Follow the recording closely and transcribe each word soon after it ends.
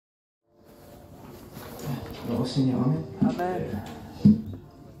gloire au Seigneur. Amen. Amen.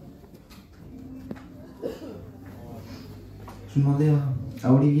 Je demandais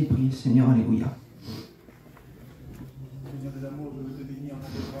à Olivier de prier, Seigneur, alléluia. Seigneur des amours, je veux te bénir, mon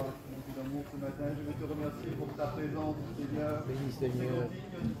Dieu, mon Dieu d'amour, ce matin. Je veux te remercier pour ta présence, Seigneur. Béni, Seigneur. Seigneur,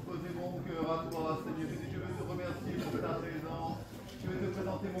 digne de disposer mon cœur à toi, Seigneur. Je veux te remercier pour ta présence. Je veux te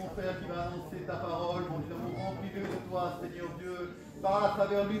présenter mon Père qui va annoncer ta parole, mon Dieu d'amour, remplis-le de toi, Seigneur Dieu. Parle à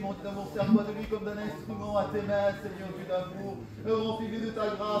travers lui, mon Dieu d'amour, sers-toi de lui comme d'un instrument à tes mains, Seigneur Dieu d'amour. Remplis-le de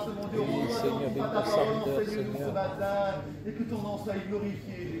ta grâce, mon Dieu. Rends-toi ta parole, enseigne-nous ce matin. Et que ton nom soit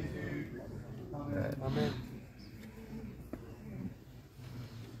glorifié, Jésus. Amen. Amen.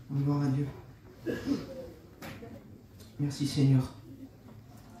 Gloire à Dieu. Merci Seigneur.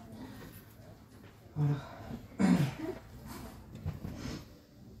 Voilà.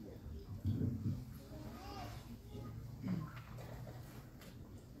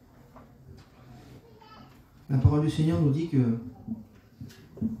 La parole du Seigneur nous dit que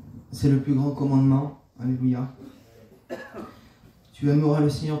c'est le plus grand commandement. Alléluia. Tu aimeras le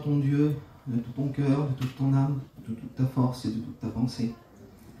Seigneur ton Dieu de tout ton cœur, de toute ton âme, de toute ta force et de toute ta pensée.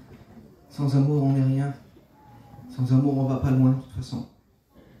 Sans amour, on n'est rien. Sans amour, on ne va pas loin, de toute façon.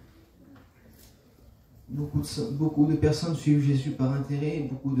 Beaucoup de personnes suivent Jésus par intérêt,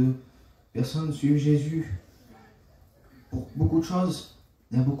 beaucoup de personnes suivent Jésus pour beaucoup de choses.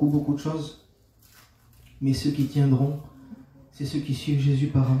 Il y a beaucoup de choses. Mais ceux qui tiendront, c'est ceux qui suivent Jésus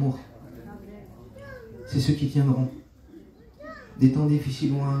par amour. C'est ceux qui tiendront. Des temps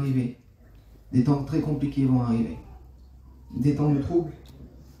difficiles vont arriver. Des temps très compliqués vont arriver. Des temps de trouble.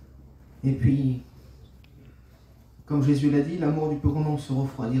 Et puis, comme Jésus l'a dit, l'amour du plus grand nombre se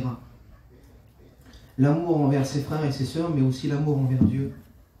refroidira. L'amour envers ses frères et ses sœurs, mais aussi l'amour envers Dieu.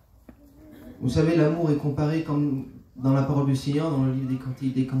 Vous savez, l'amour est comparé comme dans la parole du Seigneur, dans le livre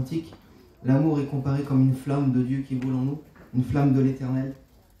des Cantiques, l'amour est comparé comme une flamme de Dieu qui brûle en nous, une flamme de l'Éternel.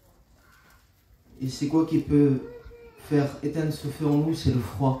 Et c'est quoi qui peut faire éteindre ce feu en nous? C'est le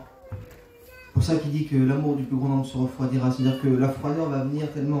froid. C'est pour ça qu'il dit que l'amour du plus grand nombre se refroidira. C'est-à-dire que la froideur va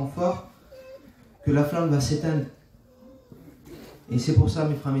venir tellement fort que la flamme va s'éteindre. Et c'est pour ça,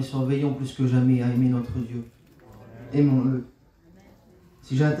 mes frères et sœurs, veillons plus que jamais à aimer notre Dieu. Aimons-le.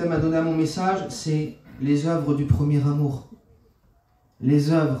 Si j'ai un thème à donner à mon message, c'est les œuvres du premier amour.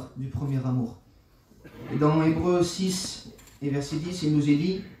 Les œuvres du premier amour. Et dans Hébreux 6 et verset 10, il nous est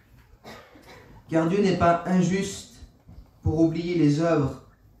dit: car Dieu n'est pas injuste pour oublier les œuvres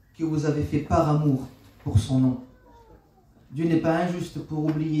que vous avez fait par amour pour son nom. Dieu n'est pas injuste pour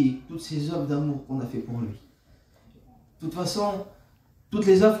oublier toutes ces œuvres d'amour qu'on a fait pour lui. De toute façon, toutes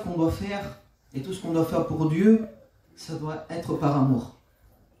les œuvres qu'on doit faire et tout ce qu'on doit faire pour Dieu, ça doit être par amour.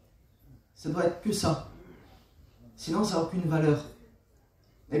 Ça doit être que ça. Sinon, ça n'a aucune valeur.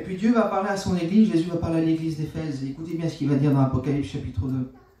 Et puis Dieu va parler à son église, Jésus va parler à l'église d'Éphèse. Écoutez bien ce qu'il va dire dans l'Apocalypse chapitre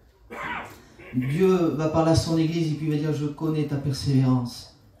 2. Dieu va parler à son église et puis il va dire: je connais ta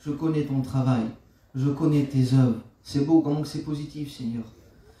persévérance, je connais ton travail, je connais tes œuvres. C'est beau, comment que c'est positif, Seigneur.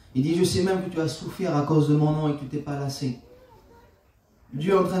 Il dit: je sais même que tu as souffert à cause de mon nom et que tu t'es pas lassé.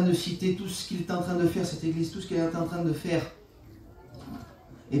 Dieu est en train de citer tout ce qu'il est en train de faire, cette église, tout ce qu'elle est en train de faire.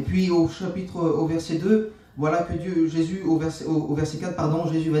 Et puis au verset 2, voilà que Jésus, au verset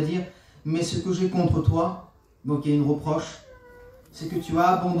 4, Jésus va dire: mais ce que j'ai contre toi, donc il y a une reproche, c'est que tu as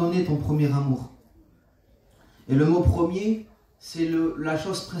abandonné ton premier amour. Et le mot premier, c'est la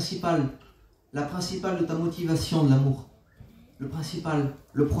chose principale, la principale de ta motivation de l'amour. Le principal,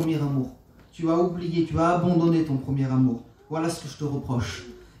 le premier amour. Tu as oublié, tu as abandonné ton premier amour. Voilà ce que je te reproche.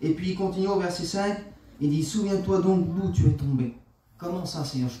 Et puis il continue au verset 5, il dit: souviens-toi donc d'où tu es tombé. Comment ça,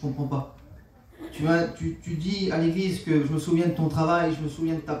 Seigneur? Je ne comprends pas. Tu dis à l'église que je me souviens de ton travail, je me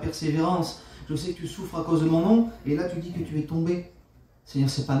souviens de ta persévérance, je sais que tu souffres à cause de mon nom, et là tu dis que tu es tombé. Seigneur,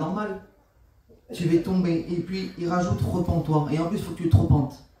 c'est pas normal. Tu es tombé. Et puis il rajoute: repens-toi. Et en plus, il faut que tu te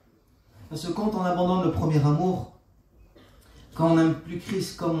repentes. Parce que quand on abandonne le premier amour, quand on n'aime plus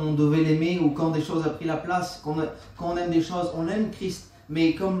Christ comme on devait l'aimer, ou quand des choses ont pris la place, quand on aime des choses, on aime Christ.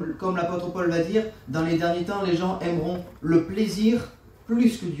 Mais comme l'apôtre Paul va dire, dans les derniers temps, les gens aimeront le plaisir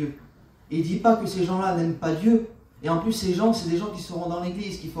plus que Dieu. Et il ne dit pas que ces gens-là n'aiment pas Dieu. Et en plus, ces gens, c'est des gens qui seront dans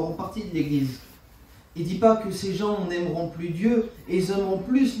l'église, qui feront partie de l'église. Il ne dit pas que ces gens n'aimeront plus Dieu, et ils aimeront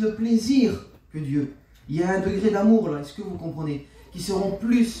plus le plaisir que Dieu. Il y a un degré d'amour là, est-ce que vous comprenez? Qui seront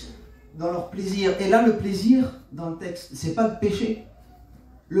plus dans leur plaisir. Et là, le plaisir, dans le texte, c'est pas le péché.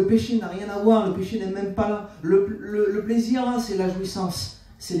 Le péché n'a rien à voir, le péché n'est même pas là. Le plaisir là, c'est la jouissance,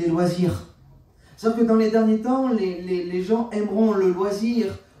 c'est les loisirs. Sauf que dans les derniers temps, les gens aimeront le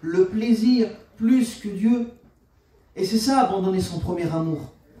loisir, le plaisir, plus que Dieu. Et c'est ça, abandonner son premier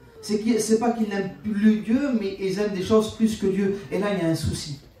amour. C'est pas qu'ils n'aiment plus Dieu, mais ils aiment des choses plus que Dieu. Et là, il y a un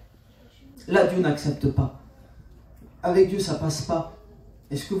souci. Là, Dieu n'accepte pas. Avec Dieu, ça passe pas.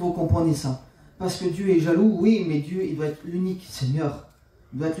 Est-ce que vous comprenez ça? Parce que Dieu est jaloux, oui, mais Dieu, il doit être l'unique Seigneur.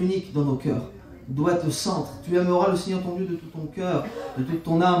 Il doit être l'unique dans nos cœurs. Il doit être le centre. Tu aimeras le Seigneur ton Dieu de tout ton cœur, de toute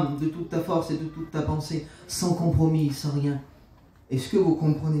ton âme, de toute ta force et de toute ta pensée, sans compromis, sans rien. Est-ce que vous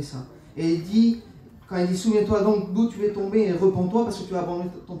comprenez ça? Et il dit, quand il dit, souviens-toi donc d'où tu es tombé et repens-toi parce que tu as abandonné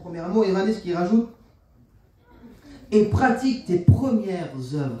ton premier amour. Et regardez ce qu'il rajoute. Et pratique tes premières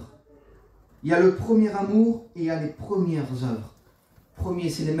œuvres. Il y a le premier amour et il y a les premières œuvres. Premier,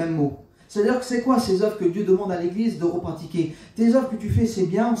 c'est les mêmes mots. C'est-à-dire que c'est quoi ces œuvres que Dieu demande à l'Église de repratiquer? Tes œuvres que tu fais, c'est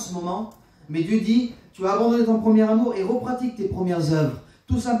bien en ce moment, mais Dieu dit, tu as abandonné ton premier amour et repratique tes premières œuvres.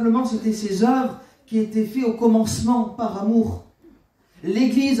 Tout simplement, c'était ces œuvres qui étaient faites au commencement par amour.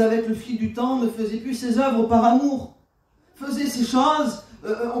 L'Église, avec le fil du temps, ne faisait plus ses œuvres par amour. Faisait ces choses,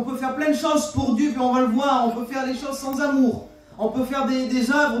 on peut faire plein de choses pour Dieu, puis on va le voir, on peut faire les choses sans amour. On peut faire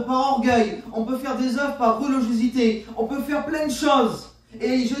des œuvres par orgueil, on peut faire des œuvres par religiosité, on peut faire plein de choses.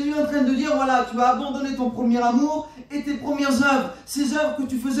 Et Jésus est en train de dire, voilà, tu vas abandonner ton premier amour et tes premières œuvres. Ces œuvres que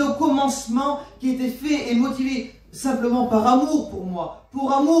tu faisais au commencement, qui étaient faites et motivées simplement par amour pour moi,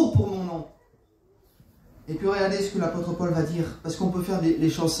 pour amour pour mon nom. Et puis regardez ce que l'apôtre Paul va dire, parce qu'on peut faire les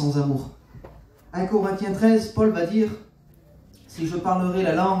choses sans amour. 1 Corinthiens 13, Paul va dire, si je parlerai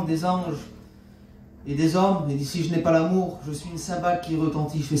la langue des anges et des hommes, et si je n'ai pas l'amour, je suis une cymbale qui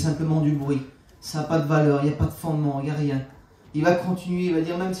retentit, je fais simplement du bruit. Ça n'a pas de valeur, il n'y a pas de fondement, il n'y a rien. Il va continuer, il va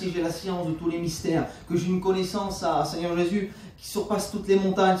dire, même si j'ai la science de tous les mystères, que j'ai une connaissance à Seigneur Jésus qui surpasse toutes les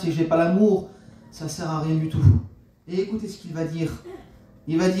montagnes, si je n'ai pas l'amour, ça ne sert à rien du tout. Et écoutez ce qu'il va dire.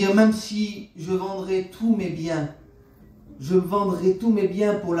 Il va dire, même si je vendrais tous mes biens, je vendrais tous mes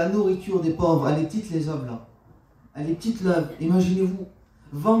biens pour la nourriture des pauvres. Elle est petite les œuvres là. Elle est petite l'œuvre, imaginez-vous.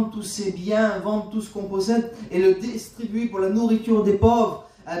 Vendre tous ses biens, vendre tout ce qu'on possède et le distribuer pour la nourriture des pauvres.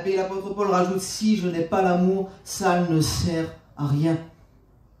 Et l'apôtre Paul rajoute, si je n'ai pas l'amour, ça ne sert à rien.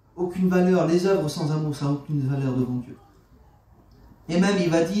 Aucune valeur. Les œuvres sans amour, ça n'a aucune valeur devant Dieu. Et même il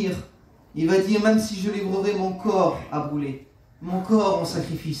va dire, même si je livrerai mon corps à brûler, mon corps en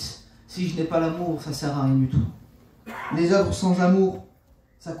sacrifice, si je n'ai pas l'amour, ça ne sert à rien du tout. Les œuvres sans amour,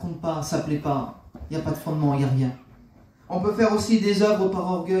 ça ne compte pas, ça ne plaît pas. Il n'y a pas de fondement, il n'y a rien. On peut faire aussi des œuvres par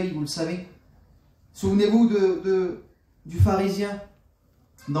orgueil, vous le savez. Souvenez-vous du pharisien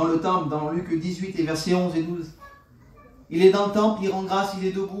dans le temple, dans Luc 18 et versets 11 et 12. Il est dans le temple, il rend grâce, il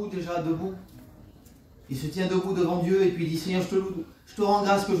est debout, déjà debout. Il se tient debout devant Dieu et puis il dit, Seigneur, je te rends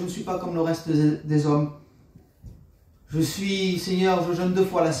grâce que je ne suis pas comme le reste des hommes. Je suis, Seigneur, je jeûne 2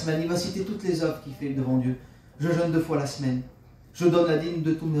 fois la semaine. Il va citer toutes les œuvres qu'il fait devant Dieu. Je jeûne 2 fois la semaine. Je donne la dîme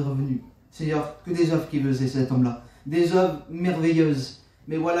de tous mes revenus. Seigneur, que des œuvres qu'il faisait cet homme-là. Des œuvres merveilleuses.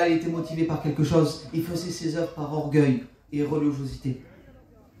 Mais voilà, il était motivé par quelque chose. Il faisait ses œuvres par orgueil et religiosité.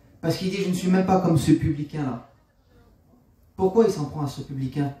 Parce qu'il dit, je ne suis même pas comme ce publicain-là. Pourquoi il s'en prend à ce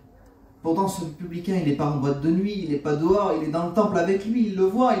publicain? Pourtant, ce publicain, il n'est pas en boîte de nuit, il n'est pas dehors, il est dans le temple avec lui, il le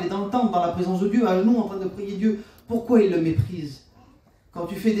voit, il est dans le temple, dans la présence de Dieu, à genoux, en train de prier Dieu. Pourquoi il le méprise? Quand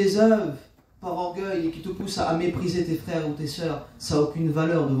tu fais des œuvres par orgueil et qui te poussent à mépriser tes frères ou tes sœurs, ça n'a aucune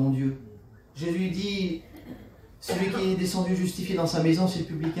valeur devant Dieu. Jésus dit, celui qui est descendu justifié dans sa maison, c'est le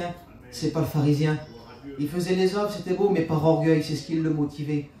publicain, c'est pas le pharisien. Il faisait les œuvres, c'était beau, mais par orgueil, c'est ce qui le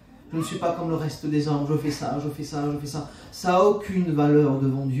motivait. Je ne suis pas comme le reste des hommes, je fais ça, je fais ça, je fais ça. Ça n'a aucune valeur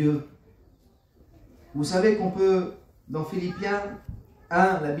devant Dieu. Vous savez qu'on peut, dans Philippiens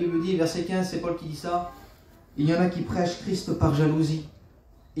 1, la Bible dit, verset 15, c'est Paul qui dit ça, il y en a qui prêchent Christ par jalousie,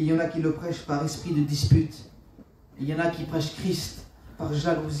 et il y en a qui le prêchent par esprit de dispute. Il y en a qui prêchent Christ par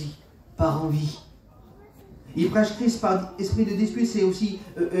jalousie, par envie. Ils prêchent Christ par esprit de dispute, c'est aussi,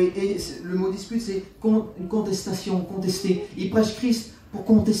 le mot dispute, c'est une contestation, contester. Ils prêchent Christ pour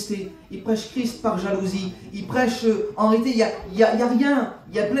contester. Ils prêchent Christ par jalousie. Ils prêchent, en réalité, il y a rien.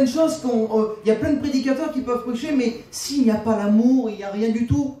 Il y a plein de choses, il y a plein de prédicateurs qui peuvent prêcher, mais s'il n'y a pas l'amour, il n'y a rien du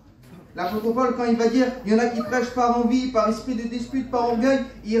tout. L'apôtre Paul, quand il va dire, il y en a qui prêchent par envie, par esprit de dispute, par orgueil,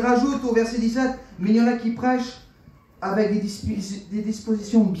 il rajoute au verset 17, mais il y en a qui prêchent avec des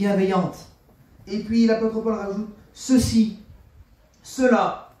dispositions bienveillantes. Et puis l'apôtre Paul rajoute,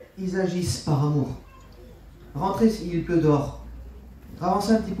 ceux-là, ils agissent par amour. Rentrez, il pleut dehors.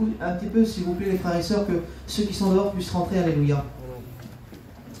 Avancez un petit peu, s'il vous plaît, les frères et sœurs, que ceux qui sont dehors puissent rentrer. Alléluia.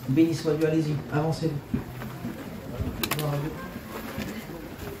 Béni soit Dieu, allez-y, avancez-vous. Gloire à Dieu.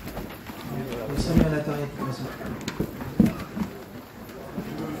 Le Seigneur à l'intérieur, frères et sœurs.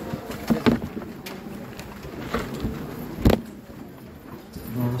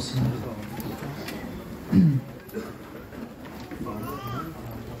 Gloire au Seigneur.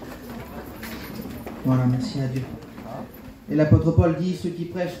 Voilà, merci à Dieu. Et l'apôtre Paul dit, ceux qui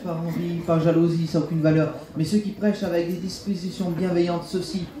prêchent par envie, par jalousie, ça n'a aucune valeur. Mais ceux qui prêchent avec des dispositions bienveillantes,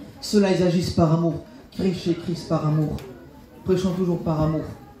 ceux-là, ils agissent par amour. Prêchez Christ par amour. Prêchons toujours par amour.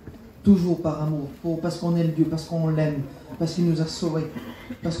 Toujours par amour. Parce qu'on aime Dieu, parce qu'on l'aime, parce qu'il nous a sauvés,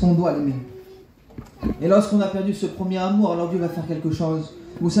 parce qu'on doit l'aimer. Et lorsqu'on a perdu ce premier amour, alors Dieu va faire quelque chose.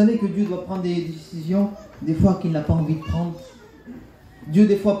 Vous savez que Dieu doit prendre des décisions, des fois qu'il n'a pas envie de prendre. Dieu,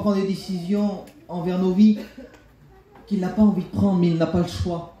 des fois, prend des décisions envers nos vies qu'il n'a pas envie de prendre, mais il n'a pas le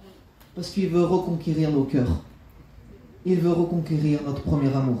choix. Parce qu'il veut reconquérir nos cœurs. Il veut reconquérir notre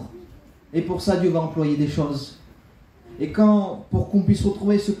premier amour. Et pour ça, Dieu va employer des choses. Et pour qu'on puisse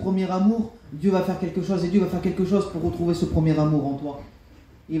retrouver ce premier amour, Dieu va faire quelque chose. Et Dieu va faire quelque chose pour retrouver ce premier amour en toi.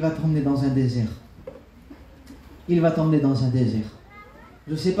 Il va t'emmener dans un désert. Il va t'emmener dans un désert.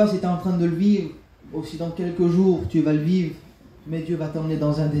 Je ne sais pas si tu es en train de le vivre, ou si dans quelques jours tu vas le vivre, mais Dieu va t'emmener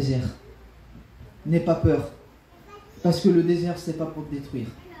dans un désert. N'aie pas peur. Parce que le désert, ce n'est pas pour te détruire.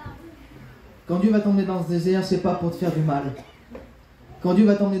 Quand Dieu va t'emmener dans ce désert, ce n'est pas pour te faire du mal. Quand Dieu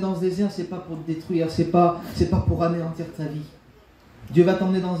va t'emmener dans ce désert, ce n'est pas pour te détruire, ce n'est pas pour anéantir ta vie. Dieu va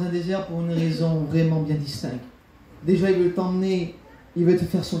t'emmener dans un désert pour une raison vraiment bien distincte. Déjà, il veut t'emmener, il veut te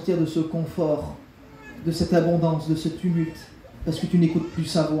faire sortir de ce confort, de cette abondance, de ce tumulte, parce que tu n'écoutes plus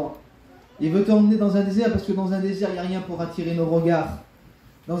sa voix. Il veut t'emmener dans un désert, parce que dans un désert, il n'y a rien pour attirer nos regards.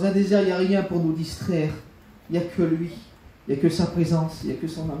 Dans un désert, il n'y a rien pour nous distraire. Il n'y a que lui, il n'y a que sa présence, il n'y a que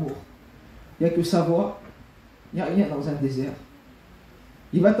son amour, il n'y a que sa voix, il n'y a rien dans un désert.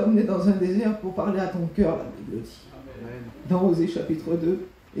 Il va t'emmener dans un désert pour parler à ton cœur, la Bible dit. Dans Osée chapitre 2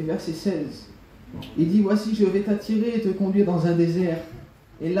 et verset 16. Il dit, voici je vais t'attirer et te conduire dans un désert,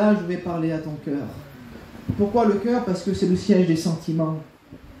 et là je vais parler à ton cœur. Pourquoi le cœur? Parce que c'est le siège des sentiments.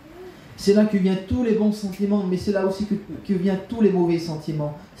 C'est là que viennent tous les bons sentiments, mais c'est là aussi que viennent tous les mauvais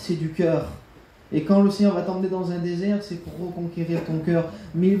sentiments. C'est du cœur. Et quand le Seigneur va t'emmener dans un désert, c'est pour reconquérir ton cœur.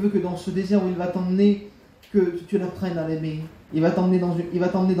 Mais il veut que dans ce désert où il va t'emmener, que tu l'apprennes à l'aimer. Il va t'emmener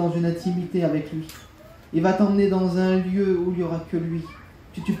dans une intimité avec lui. Il va t'emmener dans un lieu où il n'y aura que lui.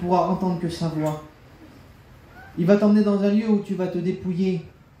 Tu pourras entendre que sa voix. Il va t'emmener dans un lieu où tu vas te dépouiller.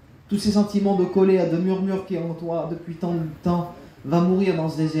 Tous ces sentiments de colère, de murmure qui est en toi depuis tant de temps, va mourir dans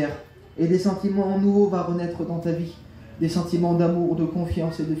ce désert. Et des sentiments nouveaux vont renaître dans ta vie. Des sentiments d'amour, de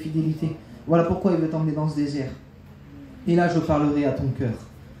confiance et de fidélité. Voilà pourquoi il veut t'emmener dans ce désert. Et là, je parlerai à ton cœur.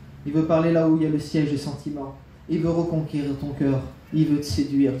 Il veut parler là où il y a le siège des sentiments. Il veut reconquérir ton cœur. Il veut te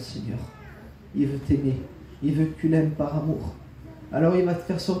séduire, Seigneur. Il veut t'aimer. Il veut que tu l'aimes par amour. Alors il va te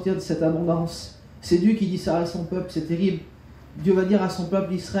faire sortir de cette abondance. C'est Dieu qui dit ça à son peuple, c'est terrible. Dieu va dire à son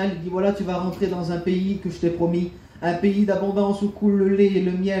peuple Israël, il dit voilà, tu vas rentrer dans un pays que je t'ai promis. Un pays d'abondance où coule le lait et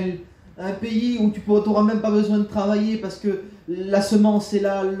le miel. Un pays où tu n'auras même pas besoin de travailler parce que la semence est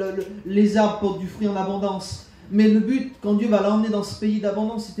là, les arbres portent du fruit en abondance. Mais le but, quand Dieu va l'emmener dans ce pays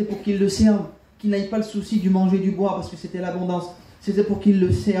d'abondance, c'était pour qu'il le serve, qu'il n'aille pas le souci du manger, du boire, parce que c'était l'abondance. C'était pour qu'il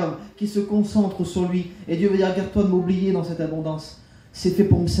le serve, qu'il se concentre sur lui. Et Dieu va dire, regarde-toi de m'oublier dans cette abondance. C'est fait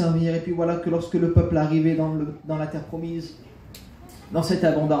pour me servir. Et puis voilà que lorsque le peuple arrivait dans la terre promise, dans cette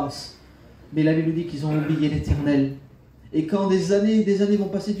abondance, mais la Bible dit qu'ils ont oublié l'Éternel. Et quand des années vont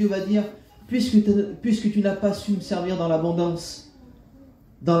passer, Dieu va dire, puisque tu n'as pas su me servir dans l'abondance,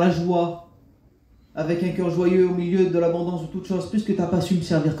 dans la joie, avec un cœur joyeux au milieu de l'abondance de toutes choses, puisque tu n'as pas su me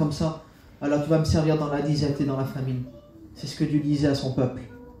servir comme ça, alors tu vas me servir dans la disette et dans la famine. C'est ce que Dieu disait à son peuple.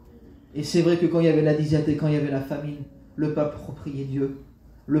 Et c'est vrai que quand il y avait la disette et quand il y avait la famine, le peuple repriait Dieu,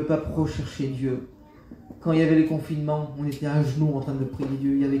 le peuple recherchait Dieu. Quand il y avait les confinements, on était à genoux en train de prier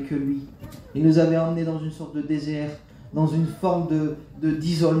Dieu, il n'y avait que lui. Il nous avait emmenés dans une sorte de désert, dans une forme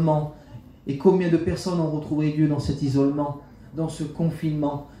d'isolement. Et combien de personnes ont retrouvé Dieu dans cet isolement, dans ce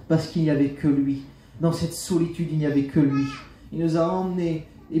confinement, parce qu'il n'y avait que lui. Dans cette solitude, il n'y avait que lui. Il nous a emmenés.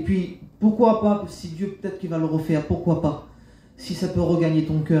 Et puis, pourquoi pas, si Dieu peut-être qu'il va le refaire, pourquoi pas, si ça peut regagner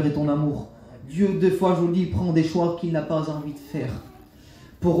ton cœur et ton amour. Dieu, des fois, je vous le dis, prend des choix qu'il n'a pas envie de faire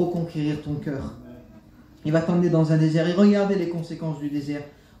pour reconquérir ton cœur. Il va t'emmener dans un désert. Et regardez les conséquences du désert.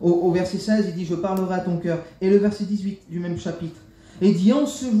 Au verset 16, il dit, je parlerai à ton cœur. Et le verset 18 du même chapitre. Et il dit, en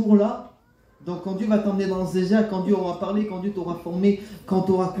ce jour-là, donc quand Dieu va t'emmener dans ce désert, quand Dieu aura parlé, quand Dieu t'aura formé, quand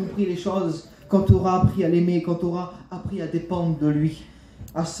tu auras compris les choses, quand tu auras appris à l'aimer, quand tu auras appris à dépendre de lui.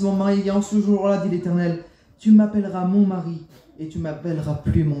 À ce moment, il dit, en ce jour-là, dit l'Éternel, tu m'appelleras mon mari et tu m'appelleras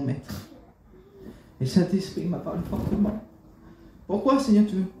plus mon maître. Et le Saint-Esprit m'a parlé fortement. Pourquoi, Seigneur,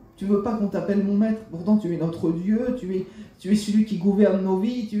 tu veux pas qu'on t'appelle mon maître? Pourtant, tu es notre Dieu, tu es celui qui gouverne nos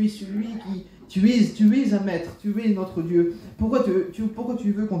vies, tu es celui qui... Tu es un maître, tu es notre Dieu. Pourquoi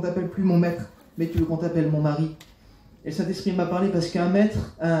tu veux qu'on t'appelle plus mon maître, mais tu veux qu'on t'appelle mon mari? Et le Saint-Esprit m'a parlé parce qu'un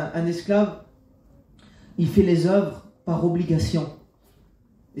maître, un esclave, il fait les œuvres par obligation.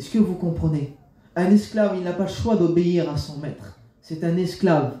 Est-ce que vous comprenez? Un esclave, il n'a pas le choix d'obéir à son maître. C'est un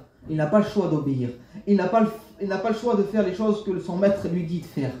esclave. Il n'a pas le choix d'obéir. Il n'a pas le choix de faire les choses que son maître lui dit de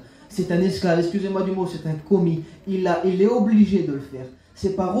faire. C'est un esclave, excusez-moi du mot, c'est un commis. Il est obligé de le faire.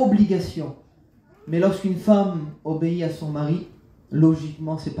 C'est par obligation. Mais lorsqu'une femme obéit à son mari,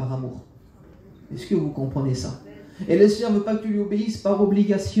 logiquement, c'est par amour. Est-ce que vous comprenez ça? Et le Seigneur ne veut pas que tu lui obéisses par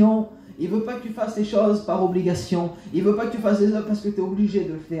obligation. Il ne veut pas que tu fasses les choses par obligation. Il ne veut pas que tu fasses les œuvres parce que tu es obligé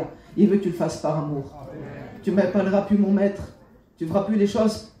de le faire. Il veut que tu le fasses par amour. Tu ne m'appelleras plus mon maître. Tu ne feras plus les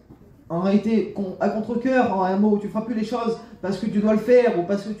choses en réalité à contre-cœur, en un mot. Tu ne feras plus les choses parce que tu dois le faire ou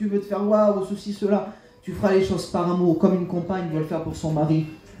parce que tu veux te faire voir ou ceci, cela. Tu feras les choses par amour, comme une compagne doit le faire pour son mari.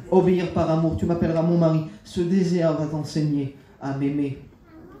 Obéir par amour. Tu m'appelleras mon mari. Ce désir va t'enseigner à m'aimer,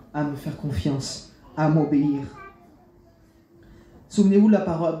 à me faire confiance, à m'obéir. Souvenez-vous de la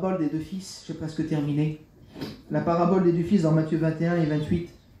parabole des deux fils, j'ai presque terminé. La parabole des deux fils dans Matthieu 21 et 28.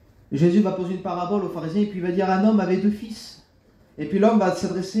 Jésus va poser une parabole aux pharisiens et puis il va dire un homme avait deux fils. Et puis l'homme va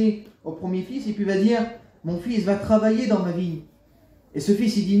s'adresser au premier fils et puis il va dire mon fils va travailler dans ma vigne. Et ce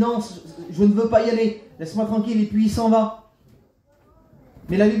fils il dit non, je ne veux pas y aller, laisse-moi tranquille et puis il s'en va.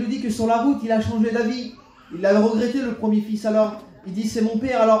 Mais la Bible dit que sur la route il a changé d'avis. Il a regretté le premier fils alors il dit c'est mon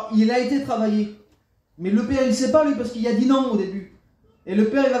père, alors il a été travailler. Mais le père il ne sait pas lui parce qu'il a dit non au début. Et le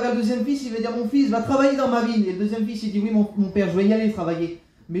père il va vers le deuxième fils, il va dire mon fils va travailler dans ma vigne. Et le deuxième fils il dit oui mon père je vais y aller travailler.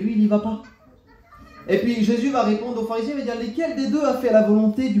 Mais lui il n'y va pas. Et puis Jésus va répondre aux pharisiens, il va dire lesquels des deux a fait la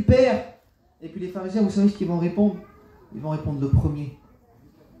volonté du père? Et puis les pharisiens vous savez ce qu'ils vont répondre? Ils vont répondre le premier.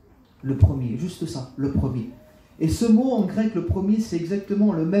 Le premier, juste ça, le premier. Et ce mot en grec, le premier, c'est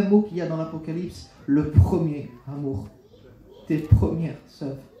exactement le même mot qu'il y a dans l'Apocalypse, le premier amour. Tes premières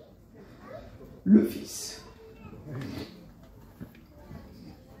œuvres. Le Fils.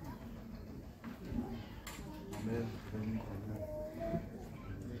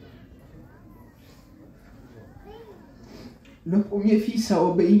 Le premier fils a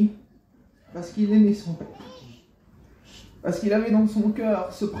obéi parce qu'il aimait son père. Parce qu'il avait dans son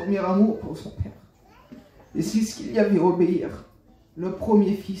cœur ce premier amour pour son père. Et c'est ce qu'il y avait à obéir. Le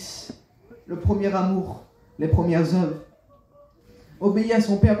premier fils, le premier amour, les premières œuvres. Obéir à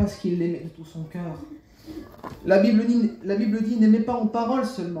son père parce qu'il l'aimait de tout son cœur. La Bible dit n'aimez pas en parole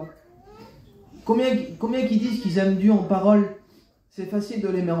seulement. Combien qui disent qu'ils aiment Dieu en parole? C'est facile de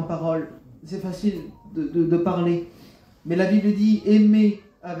l'aimer en parole. C'est facile de parler. Mais la Bible dit aimer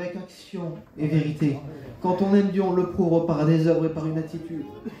avec action et vérité. Quand on aime Dieu, on le prouve par des œuvres et par une attitude.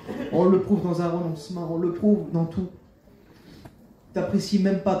 On le prouve dans un renoncement, on le prouve dans tout. Tu n'apprécies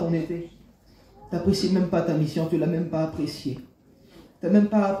même pas ton été. Tu n'apprécies même pas ta mission, tu ne l'as même pas appréciée. Tu n'as même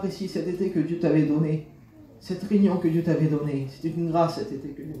pas apprécié cet été que Dieu t'avait donné. Cette réunion que Dieu t'avait donnée. C'était une grâce cet été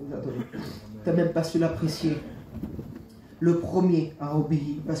que Dieu nous a donné. Tu n'as même pas su l'apprécier. Le premier a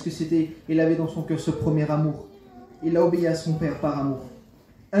obéi parce que il avait dans son cœur ce premier amour. Il a obéi à son Père par amour.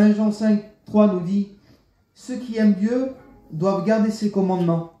 1 Jean 5, 3 nous dit « Ceux qui aiment Dieu doivent garder ses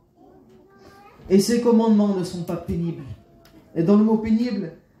commandements. Et ses commandements ne sont pas pénibles. » Et dans le mot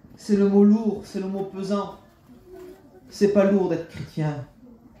pénible, c'est le mot lourd, c'est le mot pesant. C'est pas lourd d'être chrétien.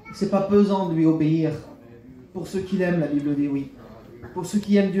 C'est pas pesant de lui obéir. Pour ceux qui l'aiment, la Bible dit oui. Pour ceux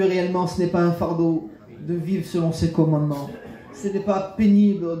qui aiment Dieu réellement, ce n'est pas un fardeau de vivre selon ses commandements. Ce n'est pas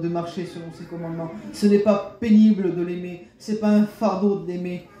pénible de marcher selon ses commandements. Ce n'est pas pénible de l'aimer. Ce n'est pas un fardeau de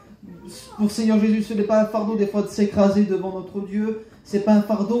l'aimer. Pour Seigneur Jésus, ce n'est pas un fardeau des fois de s'écraser devant notre Dieu. Ce n'est pas un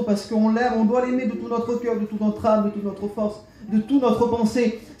fardeau parce qu'on l'aime. On doit l'aimer de tout notre cœur, de toute notre âme, de toute notre force, de toute notre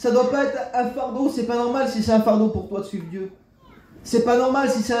pensée. Ça ne doit pas être un fardeau. Ce n'est pas normal si c'est un fardeau pour toi de suivre Dieu. C'est pas normal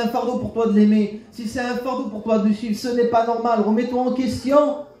si c'est un fardeau pour toi de l'aimer. Si c'est un fardeau pour toi de le suivre, ce n'est pas normal. Remets-toi en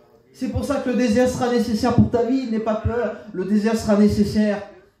question. C'est pour ça que le désert sera nécessaire pour ta vie. N'aie pas peur. Le désert sera nécessaire.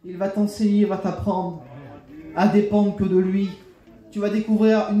 Il va t'enseigner, il va t'apprendre à dépendre que de lui. Tu vas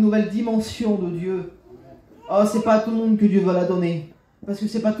découvrir une nouvelle dimension de Dieu. Oh, c'est pas à tout le monde que Dieu va la donner. Parce que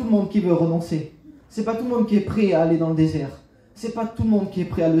c'est pas tout le monde qui veut renoncer. C'est pas tout le monde qui est prêt à aller dans le désert. C'est pas tout le monde qui est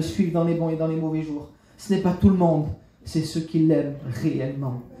prêt à le suivre dans les bons et dans les mauvais jours. Ce n'est pas tout le monde. C'est ceux qui l'aiment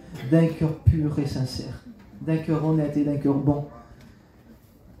réellement. D'un cœur pur et sincère. D'un cœur honnête et d'un cœur bon.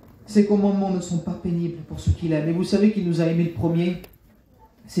 Ces commandements ne sont pas pénibles pour ceux qui l'aiment. Et vous savez qu'il nous a aimé le premier.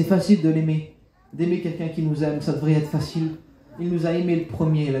 C'est facile de l'aimer. D'aimer quelqu'un qui nous aime, ça devrait être facile. Il nous a aimé le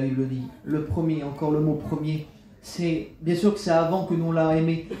premier, la Bible dit. Le premier, encore le mot premier. Bien sûr que c'est avant que nous l'a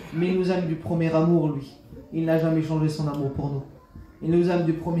aimé. Mais il nous aime du premier amour, lui. Il n'a jamais changé son amour pour nous. Il nous aime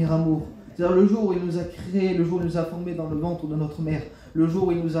du premier amour. C'est-à-dire le jour où il nous a créés, le jour où il nous a formés dans le ventre de notre mère. Le jour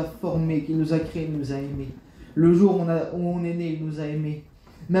où il nous a formés, qu'il nous a créés, il nous a aimés. Le jour où on est né, il nous a aimés.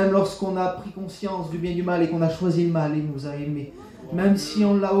 Même lorsqu'on a pris conscience du bien et du mal et qu'on a choisi le mal, il nous a aimés. Même si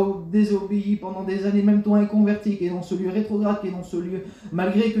on l'a désobéi pendant des années, même toi inconverti, qui est dans ce lieu rétrograde, qui est dans ce lieu,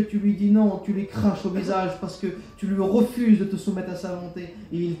 malgré que tu lui dis non, tu lui craches au visage parce que tu lui refuses de te soumettre à sa volonté,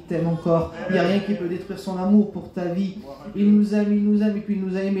 et il t'aime encore. Il n'y a rien qui peut détruire son amour pour ta vie. Il nous aime, et puis il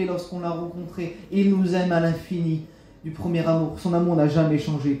nous a aimés lorsqu'on l'a rencontré. Il nous aime à l'infini du premier amour. Son amour n'a jamais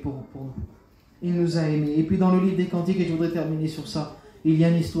changé pour nous. Il nous a aimés. Et puis dans le livre des Cantiques, et je voudrais terminer sur ça, il y a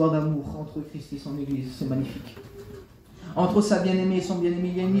une histoire d'amour entre Christ et son Église. C'est magnifique. Entre sa bien-aimée et son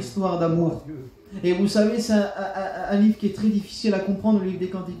bien-aimé, il y a une histoire d'amour. Et vous savez, c'est un livre qui est très difficile à comprendre, le livre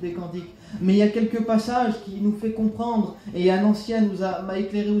des Cantiques. Mais il y a quelques passages qui nous fait comprendre, et un ancien m'a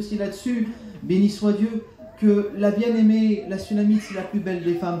éclairé aussi là-dessus, béni soit Dieu, que la bien-aimée, la Sunamite, c'est la plus belle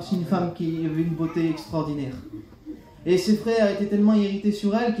des femmes. C'est une femme qui avait une beauté extraordinaire. Et ses frères étaient tellement irrités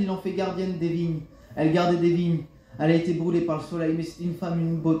sur elle qu'ils l'ont fait gardienne des vignes. Elle gardait des vignes. Elle a été brûlée par le soleil, mais c'est une femme,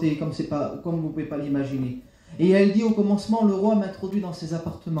 une beauté, comme vous ne pouvez pas l'imaginer. Et elle dit au commencement, le roi m'introduit dans ses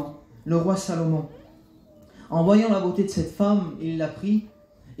appartements, le roi Salomon. En voyant la beauté de cette femme, il l'a pris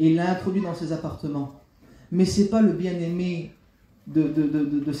et il l'a introduit dans ses appartements. Mais ce n'est pas le bien-aimé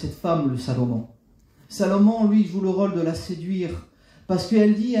de cette femme, le Salomon. Salomon, lui, joue le rôle de la séduire. Parce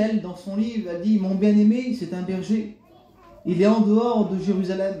qu'elle dit, elle, dans son livre, elle dit, mon bien-aimé, c'est un berger. Il est en dehors de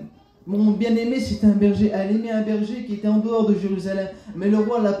Jérusalem. Mon bien-aimé, c'est un berger. Elle aimait un berger qui était en dehors de Jérusalem. Mais le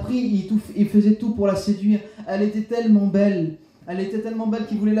roi l'a pris, il faisait tout pour la séduire. Elle était tellement belle. Elle était tellement belle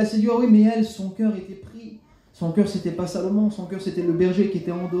qu'il voulait la séduire. Oui, mais elle, son cœur était pris. Son cœur, c'était pas Salomon. Son cœur, c'était le berger qui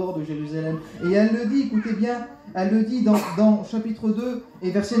était en dehors de Jérusalem. Et elle le dit, écoutez bien, elle le dit dans chapitre 2 et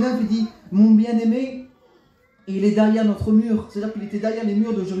verset 9, il dit, mon bien-aimé, il est derrière notre mur. C'est-à-dire qu'il était derrière les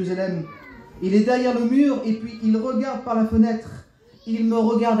murs de Jérusalem. Il est derrière le mur et puis il regarde par la fenêtre. Il me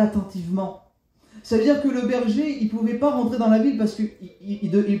regarde attentivement. Ça veut dire que le berger, il ne pouvait pas rentrer dans la ville parce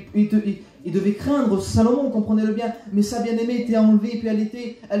qu'il devait craindre Salomon, comprenez-le bien. Mais sa bien-aimée était enlevée, puis elle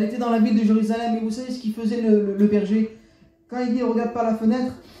était dans la ville de Jérusalem. Et vous savez ce qu'il faisait le berger? Quand il dit « regarde par la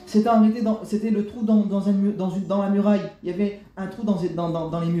fenêtre », c'était le trou dans la muraille. Il y avait un trou dans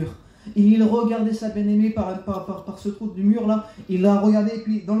les murs. Et il regardait sa bien-aimée par ce trou du mur là. Il la regardait, et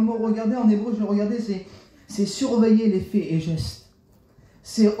puis dans le mot « regarder » en hébreu, je regardais, c'est surveiller les faits et gestes.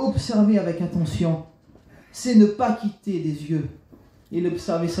 C'est observer avec attention. C'est ne pas quitter des yeux. Il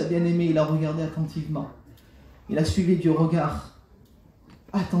observait sa bien-aimée, il la regardait attentivement. Il a suivi du regard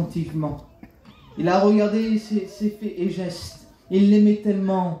attentivement. Il a regardé ses faits et gestes. Il l'aimait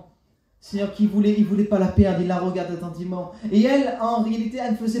tellement. C'est-à-dire qu'il voulait pas la perdre, il la regarde attentivement. Et elle, en réalité,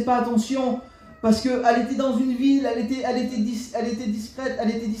 elle ne faisait pas attention. Parce qu'elle était dans une ville, elle était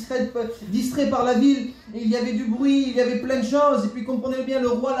distraite par la ville. Et il y avait du bruit, il y avait plein de choses. Et puis comprenez bien, le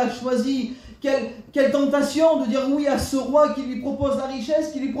roi l'a choisi. Quelle tentation de dire oui à ce roi qui lui propose la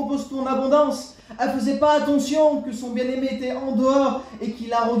richesse, qui lui propose tout en abondance. Elle ne faisait pas attention que son bien-aimé était en dehors et qu'il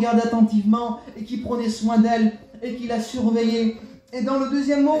la regardait attentivement et qu'il prenait soin d'elle et qu'il la surveillait. Et dans le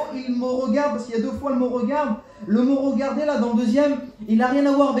deuxième mot, il me regarde, parce qu'il y a deux fois le mot regarde. Le mot regarder là, dans le deuxième, il n'a rien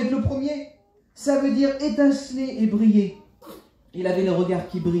à voir avec le premier. Ça veut dire étinceler et briller. Il avait le regard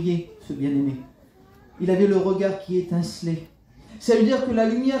qui brillait, ce bien-aimé. Il avait le regard qui étincelait. Ça veut dire que la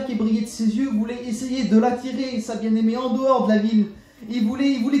lumière qui brillait de ses yeux voulait essayer de l'attirer, sa bien-aimée, en dehors de la ville.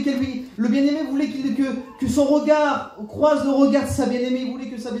 Le bien-aimé voulait que son regard croise le regard de sa bien-aimée. Il voulait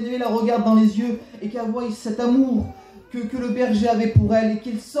que sa bien-aimée la regarde dans les yeux et qu'elle voie cet amour que le berger avait pour elle et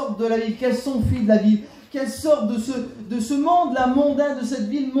qu'elle sorte de la ville, qu'elle s'enfuit de la ville. Qu'elle sorte de ce monde-là mondain, de cette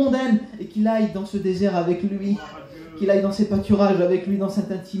ville mondaine, et qu'il aille dans ce désert avec lui, qu'il aille dans ses pâturages avec lui, dans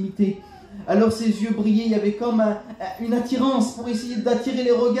cette intimité. Alors ses yeux brillaient, il y avait comme une attirance pour essayer d'attirer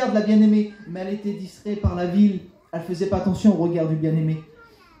les regards de la bien-aimée. Mais elle était distraite par la ville, elle ne faisait pas attention au regard du bien-aimé.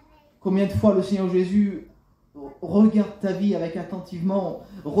 Combien de fois le Seigneur Jésus regarde ta vie avec attentivement,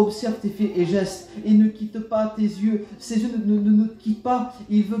 observe tes faits et gestes et ne quitte pas tes yeux. Ses yeux ne te quittent pas.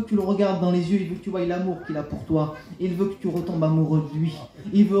 Il veut que tu le regardes dans les yeux, il veut que tu vois l'amour qu'il a pour toi. Il veut que tu retombes amoureux de lui.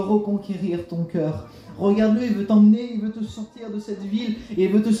 Il veut reconquérir ton cœur. Regarde-le, il veut t'emmener, il veut te sortir de cette ville, et il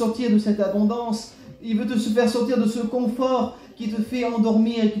veut te sortir de cette abondance. Il veut te faire sortir de ce confort qui te fait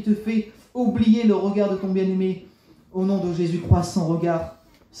endormir et qui te fait oublier le regard de ton bien-aimé. Au nom de Jésus, crois son regard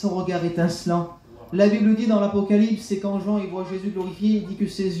étincelant. La Bible dit dans l'Apocalypse, c'est quand Jean il voit Jésus glorifié, il dit que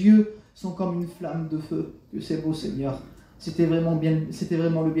ses yeux sont comme une flamme de feu. Que c'est beau, Seigneur. C'était vraiment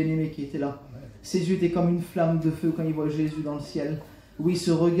le bien-aimé qui était là. Ses yeux étaient comme une flamme de feu quand il voit Jésus dans le ciel. Oui,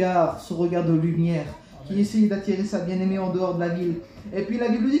 ce regard de lumière qui essaye d'attirer sa bien-aimée en dehors de la ville. Et puis la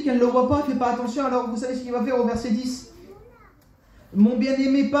Bible dit qu'elle ne le voit pas, elle ne fait pas attention. Alors vous savez ce qu'il va faire au verset 10 ? Mon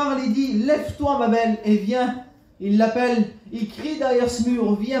bien-aimé parle et dit, lève-toi ma belle et viens. Il l'appelle Il crie derrière ce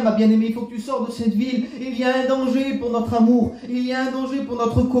mur, viens ma bien-aimée, il faut que tu sors de cette ville. Il y a un danger pour notre amour, il y a un danger pour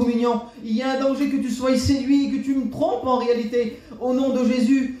notre communion, il y a un danger que tu sois séduit, que tu me trompes en réalité. Au nom de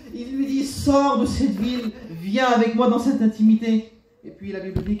Jésus, il lui dit, sors de cette ville, viens avec moi dans cette intimité. Et puis la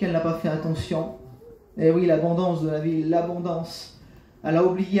Bible dit qu'elle n'a pas fait attention. Et oui, l'abondance de la ville, l'abondance. Elle a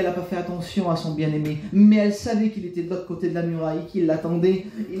oublié, elle n'a pas fait attention à son bien-aimé. Mais elle savait qu'il était de l'autre côté de la muraille, qu'il l'attendait.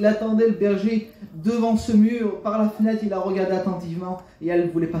 Il attendait, le berger, devant ce mur. Par la fenêtre, il la regardait attentivement et elle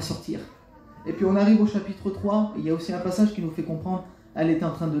ne voulait pas sortir. Et puis on arrive au chapitre 3. Il y a aussi un passage qui nous fait comprendre, elle était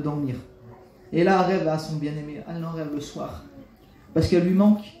en train de dormir. Et là, elle rêve à son bien-aimé. Elle en rêve le soir. Parce qu'elle lui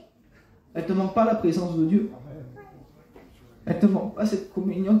manque. Elle ne te manque pas la présence de Dieu. Elle ne te manque pas cette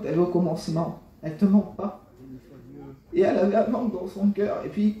communion que tu avais au commencement. Elle ne te manque pas. Et elle avait un manque dans son cœur. Et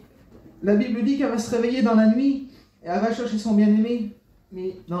puis, la Bible dit qu'elle va se réveiller dans la nuit. Et elle va chercher son bien-aimé.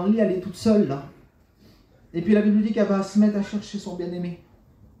 Mais dans le lit, elle est toute seule, là. Et puis, la Bible dit qu'elle va se mettre à chercher son bien-aimé.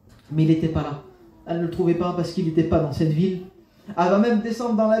 Mais il n'était pas là. Elle ne le trouvait pas parce qu'il n'était pas dans cette ville. Elle va même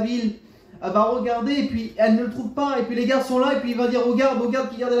descendre dans la ville. Elle va regarder et puis elle ne le trouve pas. Et puis les gardes sont là. Et puis il va dire, regarde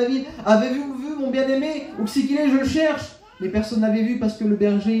qui garde la ville. Avez-vous vu mon bien-aimé? Où c'est qu'il est? Je le cherche. Mais personne n'avait vu parce que le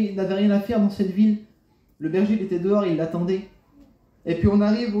berger n'avait rien à faire dans cette ville. Le berger il était dehors, il l'attendait. Et puis on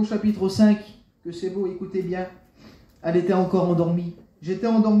arrive au chapitre 5, que c'est beau, écoutez bien. Elle était encore endormie. J'étais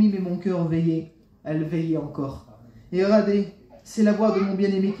endormi, mais mon cœur veillait. Elle veillait encore. Et regardez, c'est la voix de mon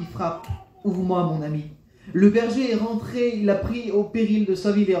bien-aimé qui frappe. Ouvre-moi, mon ami. Le berger est rentré, il a pris au péril de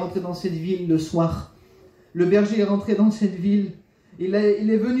sa vie, il est rentré dans cette ville le soir. Le berger est rentré dans cette ville. Il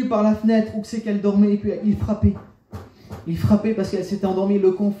est venu par la fenêtre où c'est qu'elle dormait, et puis il frappait. Il frappait parce qu'elle s'était endormie.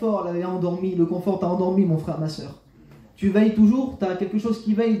 Le confort l'avait endormi. Le confort t'a endormi, mon frère, ma soeur. Tu veilles toujours, tu as quelque chose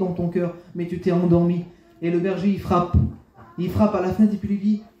qui veille dans ton cœur, mais tu t'es endormi. Et le berger, il frappe. Il frappe à la fenêtre et puis lui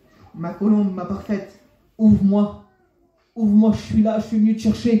dit, ma colombe, ma parfaite, ouvre-moi. Ouvre-moi, je suis là, je suis venu te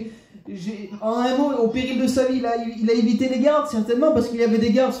chercher. En un mot, au péril de sa vie, il a évité les gardes, certainement, parce qu'il y avait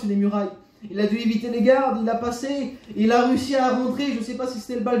des gardes sur les murailles. Il a dû éviter les gardes, il a passé, il a réussi à rentrer, je ne sais pas si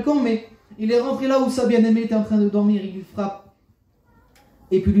c'était le balcon, mais il est rentré là où sa bien-aimée était en train de dormir, il lui frappe.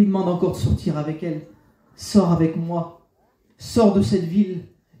 Et puis lui demande encore de sortir avec elle. Sors avec moi, sors de cette ville,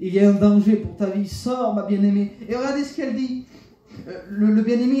 il y a un danger pour ta vie, sors ma bien-aimée. Et regardez ce qu'elle dit. Le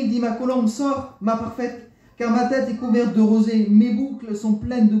bien-aimé, il dit, ma colombe, sors, ma parfaite, car ma tête est couverte de rosée, mes boucles sont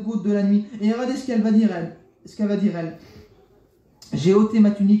pleines de gouttes de la nuit. Et regardez ce qu'elle va dire, elle. J'ai ôté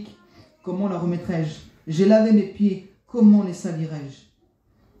ma tunique, comment la remettrai-je? J'ai lavé mes pieds, comment les salirai-je?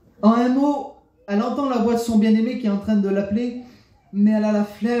 En un mot, elle entend la voix de son bien-aimé qui est en train de l'appeler, mais elle a la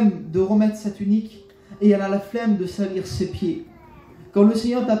flemme de remettre sa tunique et elle a la flemme de salir ses pieds. Quand le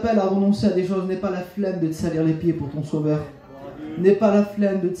Seigneur t'appelle à renoncer à des choses, n'aie pas la flemme de te salir les pieds pour ton Sauveur. N'aie pas la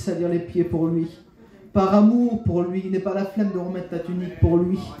flemme de te salir les pieds pour lui. Par amour pour lui, n'aie pas la flemme de remettre ta tunique pour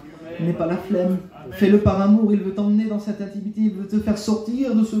lui. N'aie pas la flemme. Fais-le par amour, il veut t'emmener dans cette intimité, il veut te faire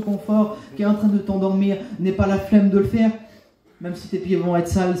sortir de ce confort qui est en train de t'endormir. N'aie pas la flemme de le faire. Même si tes pieds vont être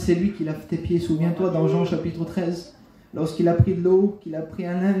sales, c'est lui qui lave tes pieds. Souviens-toi dans Jean chapitre 13, lorsqu'il a pris de l'eau, qu'il a pris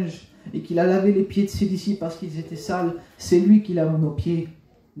un linge et qu'il a lavé les pieds de ses disciples parce qu'ils étaient sales, c'est lui qui lave nos pieds.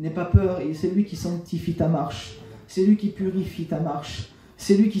 N'aie pas peur, et c'est lui qui sanctifie ta marche. C'est lui qui purifie ta marche.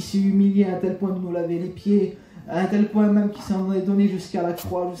 C'est lui qui s'est humilié à tel point de nous laver les pieds, à un tel point même qu'il s'en est donné jusqu'à la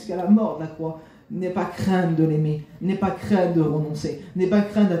croix, jusqu'à la mort de la croix. N'aie pas crainte de l'aimer, n'aie pas crainte de renoncer, n'aie pas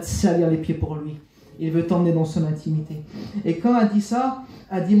crainte de te salir les pieds pour lui. Il veut t'emmener dans son intimité. Et quand elle dit ça,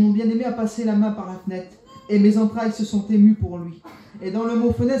 elle dit, mon bien-aimé a passé la main par la fenêtre, et mes entrailles se sont émues pour lui. Et dans le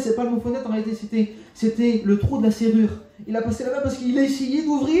mot fenêtre, c'est pas le mot fenêtre, en réalité c'était le trou de la serrure. Il a passé la main parce qu'il a essayé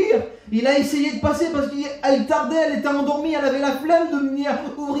d'ouvrir, il a essayé de passer parce qu'elle tardait, elle était endormie, elle avait la flemme de venir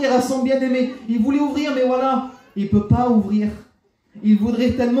ouvrir à son bien-aimé. Il voulait ouvrir, mais voilà, il ne peut pas ouvrir. Il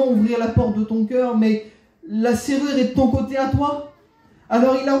voudrait tellement ouvrir la porte de ton cœur, mais la serrure est de ton côté à toi.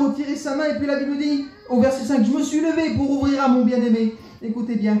 Alors il a retiré sa main et puis la Bible dit au verset 5, je me suis levé pour ouvrir à mon bien-aimé.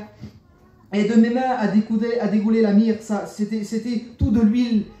 Écoutez bien. Et de mes mains a dégoulé la myrrhe. C'était tout de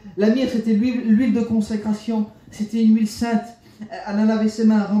l'huile. La myrrhe, c'était l'huile de consécration. C'était une huile sainte. Elle en avait ses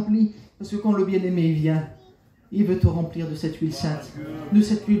mains remplies. Parce que quand le bien-aimé vient, il veut te remplir de cette huile sainte, de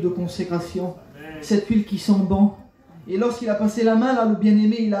cette huile de consécration, cette huile qui sent bon. Et lorsqu'il a passé la main, là, le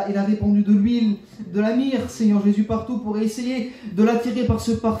bien-aimé, il a répandu de l'huile, de la myrrhe, Seigneur Jésus, partout pour essayer de l'attirer par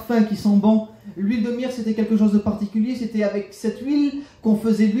ce parfum qui sent bon. L'huile de myrrhe, c'était quelque chose de particulier. C'était avec cette huile qu'on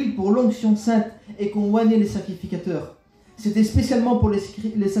faisait l'huile pour l'onction sainte et qu'on oignait les sacrificateurs. C'était spécialement pour les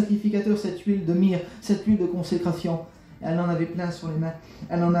sacrificateurs, cette huile de myrrhe, cette huile de consécration. Elle en avait plein sur les mains.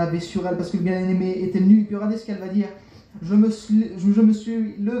 Elle en avait sur elle parce que le bien-aimé était venu. Et puis regardez ce qu'elle va dire. Je me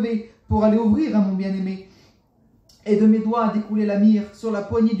suis levé pour aller ouvrir à mon bien-aimé. Et de mes doigts a découlé la myrrhe sur la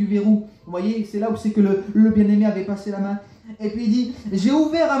poignée du verrou. Vous voyez, c'est là où c'est que le bien-aimé avait passé la main. Et puis il dit, j'ai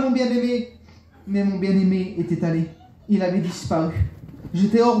ouvert à mon bien-aimé, mais mon bien-aimé était allé. Il avait disparu.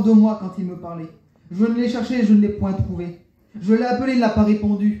 J'étais hors de moi quand il me parlait. Je ne l'ai cherché, je ne l'ai point trouvé. Je l'ai appelé, il n'a pas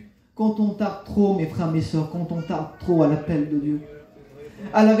répondu. Quand on tarde trop, mes frères, mes sœurs, quand on tarde trop à l'appel de Dieu.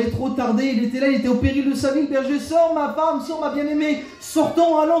 Elle avait trop tardé, il était là, il était au péril de sa vie. Le berger, sors ma femme, sors ma bien-aimée.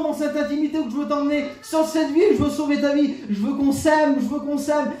 Sortons, allons dans cette intimité où je veux t'emmener. Sors cette ville, je veux sauver ta vie. Je veux qu'on s'aime, je veux qu'on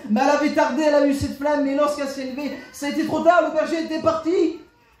s'aime. Mais elle avait tardé, elle a eu cette flamme, mais lorsqu'elle s'est levée, ça a été trop tard, le berger était parti.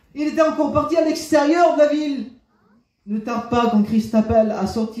 Il était encore parti à l'extérieur de la ville. Ne tarde pas quand Christ t'appelle à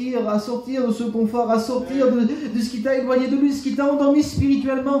sortir de ce confort, à sortir de ce qui t'a éloigné de lui, ce qui t'a endormi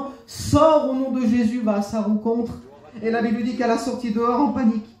spirituellement. Sors au nom de Jésus, va à sa rencontre. Et la Bible dit qu'elle a sorti dehors en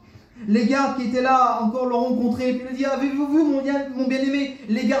panique. Les gardes qui étaient là encore l'ont rencontré. Et puis il dit, avez-vous vu mon bien-aimé?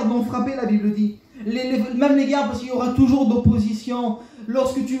 Les gardes l'ont frappé, la Bible dit. Même les gardes, parce qu'il y aura toujours d'opposition.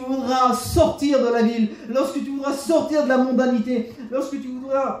 Lorsque tu voudras sortir de la ville, lorsque tu voudras sortir de la mondanité, lorsque tu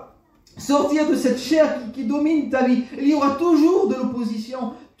voudras sortir de cette chair qui domine ta vie, il y aura toujours de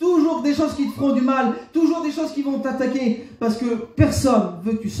l'opposition, toujours des choses qui te feront du mal, toujours des choses qui vont t'attaquer, parce que personne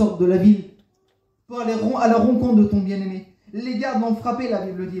veut que tu sortes de la ville pour aller à la rencontre de ton bien-aimé. Les gardes l'ont frappé, la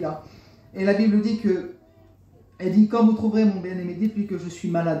Bible dit là. Et la Bible dit que, elle dit, quand vous trouverez mon bien-aimé, dites-lui que je suis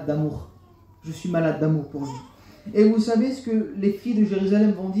malade d'amour. Je suis malade d'amour pour lui. Et vous savez ce que les filles de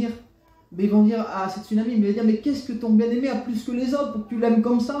Jérusalem vont dire? Mais ils vont dire à cette tsunami, ils vont dire, mais qu'est-ce que ton bien-aimé a plus que les autres pour que tu l'aimes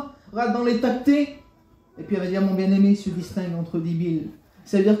comme ça? Regarde dans les tactés. Et puis elle va dire, mon bien-aimé se distingue entre 10 000.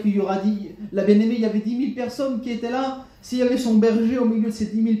 Ça veut dire qu'il y aura la bien-aimée, il y avait 10 000 personnes qui étaient là. S'il y avait son berger au milieu de ces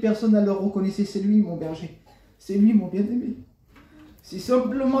 10 000 personnes, elle le reconnaissait, c'est lui mon berger. C'est lui mon bien-aimé. Si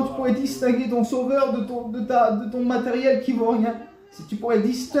simplement tu pourrais distinguer ton sauveur de ton matériel qui vaut rien. Si tu pourrais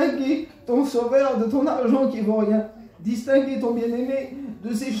distinguer ton sauveur de ton argent qui vaut rien. Distinguer ton bien-aimé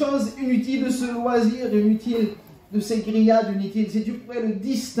de ces choses inutiles, de ce loisir inutile, de ces grillades inutiles. Si tu pourrais le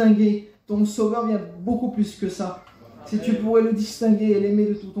distinguer, ton sauveur vient beaucoup plus que ça. Si tu pourrais le distinguer et l'aimer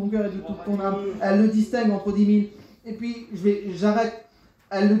de tout ton cœur et de toute ton âme, elle le distingue entre 10 000. Et puis, j'arrête,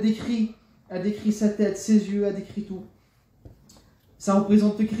 elle le décrit. Elle décrit sa tête, ses yeux, elle décrit tout. Ça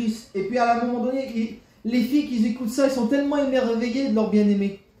représente Christ. Et puis à un moment donné, les filles qui écoutent ça, elles sont tellement émerveillées de leur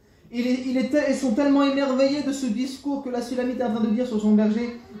bien-aimé. Elles sont tellement émerveillées de ce discours que la Sulamite est en train de dire sur son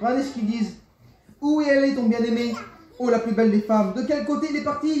berger. Regardez ce qu'ils disent. Où est allé ton bien-aimé? Oh, la plus belle des femmes. De quel côté il est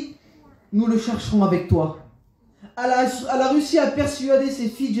parti? Nous le chercherons avec toi. Elle a réussi à persuader ces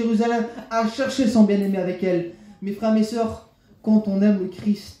filles de Jérusalem à chercher son bien-aimé avec elle. Mes frères, mes sœurs, quand on aime le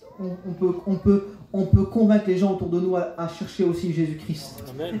Christ, on peut convaincre les gens autour de nous à chercher aussi Jésus-Christ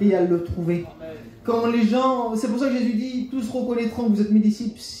et à le trouver. Quand les gens, c'est pour ça que Jésus dit, tous reconnaîtront que vous êtes mes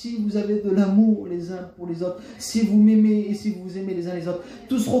disciples si vous avez de l'amour les uns pour les autres, si vous m'aimez et si vous vous aimez les uns les autres.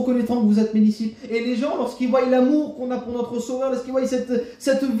 Tous reconnaîtront que vous êtes mes disciples. Et les gens, lorsqu'ils voient l'amour qu'on a pour notre Sauveur, lorsqu'ils voient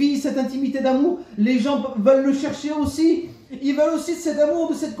cette vie, cette intimité d'amour, les gens veulent le chercher aussi. Ils veulent aussi de cet amour,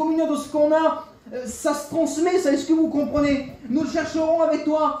 de cette communion, de ce qu'on a. Ça se transmet, ça, est-ce que vous comprenez? Nous le chercherons avec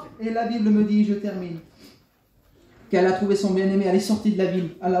toi. Et la Bible me dit, je termine, qu'elle a trouvé son bien-aimé, elle est sortie de la ville,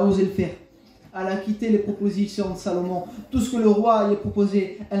 elle a osé le faire. Elle a quitté les propositions de Salomon. Tout ce que le roi lui a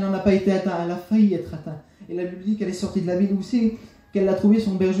proposé, elle n'en a pas été atteinte, elle a failli être atteinte. Et la Bible dit qu'elle est sortie de la ville aussi, qu'elle a trouvé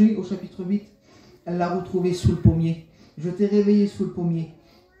son berger au chapitre 8. Elle l'a retrouvé sous le pommier. Je t'ai réveillé sous le pommier.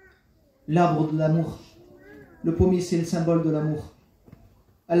 L'arbre de l'amour. Le pommier, c'est le symbole de l'amour.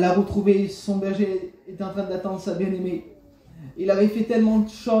 Elle l'a retrouvé, son berger était en train d'attendre sa bien-aimée. Il avait fait tellement de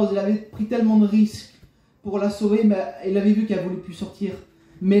choses, il avait pris tellement de risques pour la sauver, mais il avait vu qu'elle ne voulait plus sortir.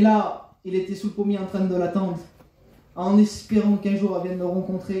 Mais là, il était sous le pommier en train de l'attendre, en espérant qu'un jour elle vienne le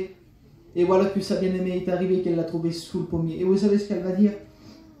rencontrer. Et voilà que sa bien-aimée est arrivée et qu'elle l'a trouvé sous le pommier. Et vous savez ce qu'elle va dire?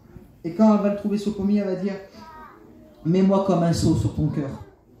 Et quand elle va le trouver sous le pommier, elle va dire, mets-moi comme un sceau sur ton cœur.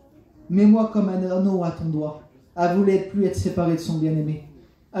 Mets-moi comme un anneau à ton doigt. Elle voulait plus être séparée de son bien-aimé.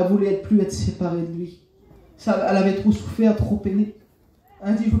 Elle voulait plus être séparée de lui. Elle avait trop souffert, trop peiné.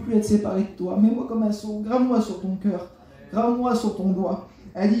 Elle dit, je ne veux plus être séparée de toi. Mets-moi comme un sceau, grave-moi sur ton cœur. Grave-moi sur ton doigt.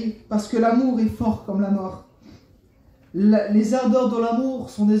 Elle dit, parce que l'amour est fort comme la mort. Les ardeurs de l'amour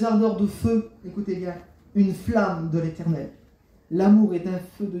sont des ardeurs de feu. Écoutez bien, une flamme de l'éternel. L'amour est un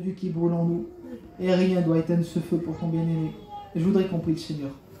feu de Dieu qui brûle en nous. Et rien ne doit éteindre ce feu pour ton bien-aimé. Et je voudrais qu'on prie le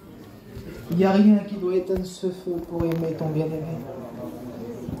Seigneur. Il n'y a rien qui doit éteindre ce feu pour aimer ton bien-aimé.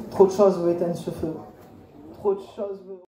 Trop de choses veulent éteindre ce feu. Trop de choses veulent...